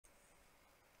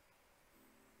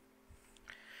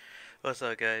What's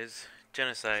up, guys?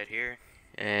 Genocide here,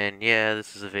 and yeah,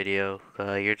 this is a video.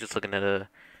 You're just looking at a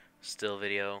still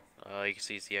video. You can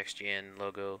see it's the XGN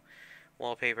logo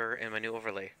wallpaper and my new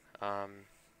overlay.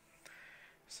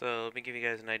 So let me give you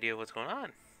guys an idea of what's going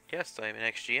on. Yes, I'm an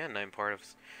XGN. I'm part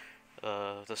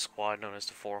of the squad known as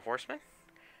the Four Horsemen.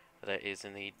 That is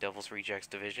in the Devil's Rejects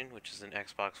division, which is an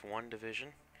Xbox One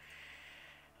division.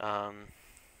 I'm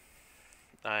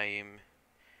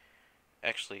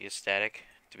actually ecstatic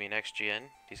to be an XGN.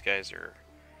 These guys are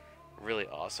really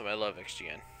awesome. I love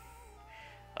XGN.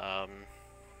 Um,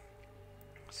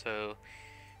 so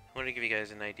I wanted to give you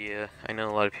guys an idea. I know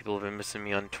a lot of people have been missing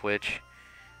me on Twitch.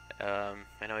 I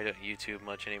know I don't YouTube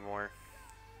much anymore.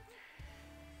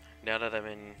 Now that I'm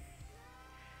in,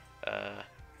 uh,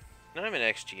 now I'm in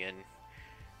XGN,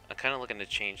 I'm kind of looking to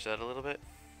change that a little bit.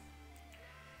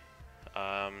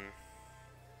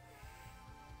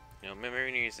 My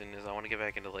main reason is I want to get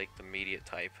back into like the media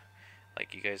type.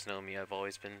 Like you guys know me, I've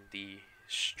always been the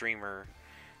streamer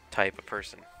type of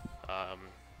person.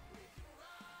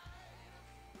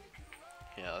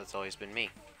 That's always been me,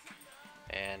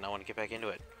 and I want to get back into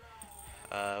it.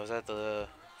 I was at a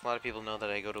lot of people know that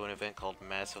I go to an event called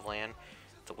Massive Land.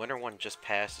 The winter one just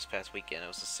passed this past weekend. It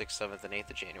was the 6th, 7th, and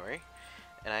 8th of January.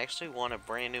 And I actually won a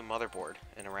brand new motherboard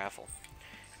in a raffle.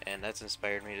 And that's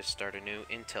inspired me to start a new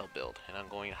Intel build. And I'm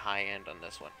going high end on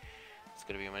this one. It's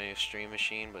going to be my new stream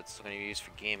machine, but it's going to be used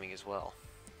for gaming as well.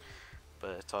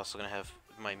 But it's also going to have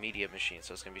my media machine.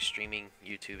 So it's going to be streaming,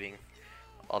 YouTubing,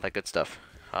 all that good stuff.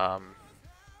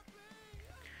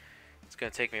 It's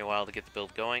going to take me a while to get the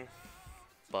build going,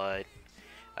 but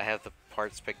I have the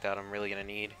parts picked out I'm really going to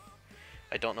need.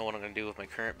 I don't know what I'm going to do with my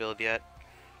current build yet,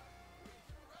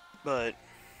 but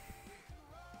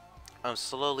I'm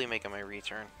slowly making my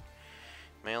return.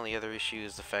 My only other issue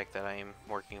is the fact that I am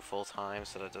working full time,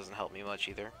 so that doesn't help me much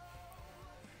either.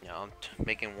 I'm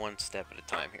making one step at a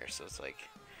time here, so it's like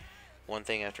one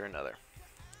thing after another.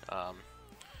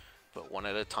 But one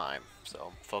at a time. So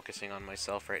I'm focusing on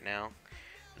myself right now,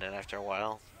 and then after a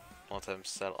while, once I'm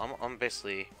settled, I'm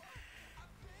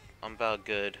about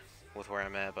good with where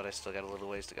I'm at, but I still got a little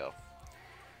ways to go.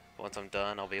 Once I'm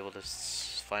done, I'll be able to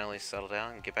finally settle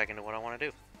down and get back into what I want to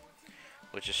do,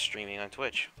 which is streaming on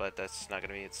Twitch. But that's not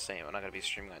going to be the same. I'm not going to be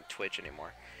streaming on Twitch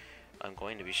anymore. I'm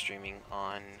going to be streaming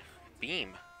on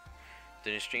Beam,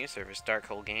 the new stream service. Dark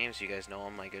Hole Games, you guys know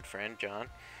him, my good friend John,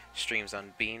 streams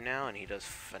on Beam now, and he does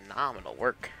phenomenal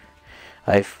work.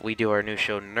 We do our new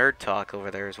show Nerd Talk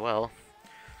over there as well.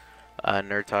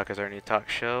 Nerd Talk is our new talk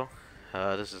show.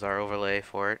 This is our overlay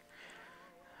for it.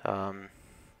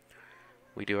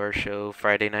 We do our show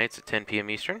Friday nights at 10 p.m.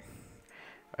 Eastern.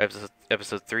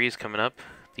 Episode 3 is coming up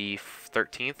the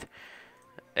 13th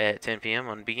at 10 p.m.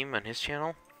 on Beam on his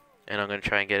channel. And I'm going to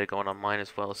try and get it going on mine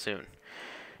as well soon.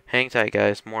 Hang tight,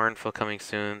 guys. More info coming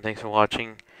soon. Thanks for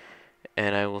watching.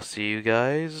 And I will see you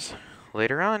guys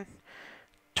later on.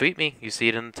 Tweet me. You see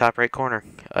it in the top right corner.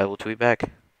 I will tweet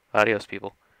back. Adios,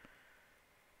 people.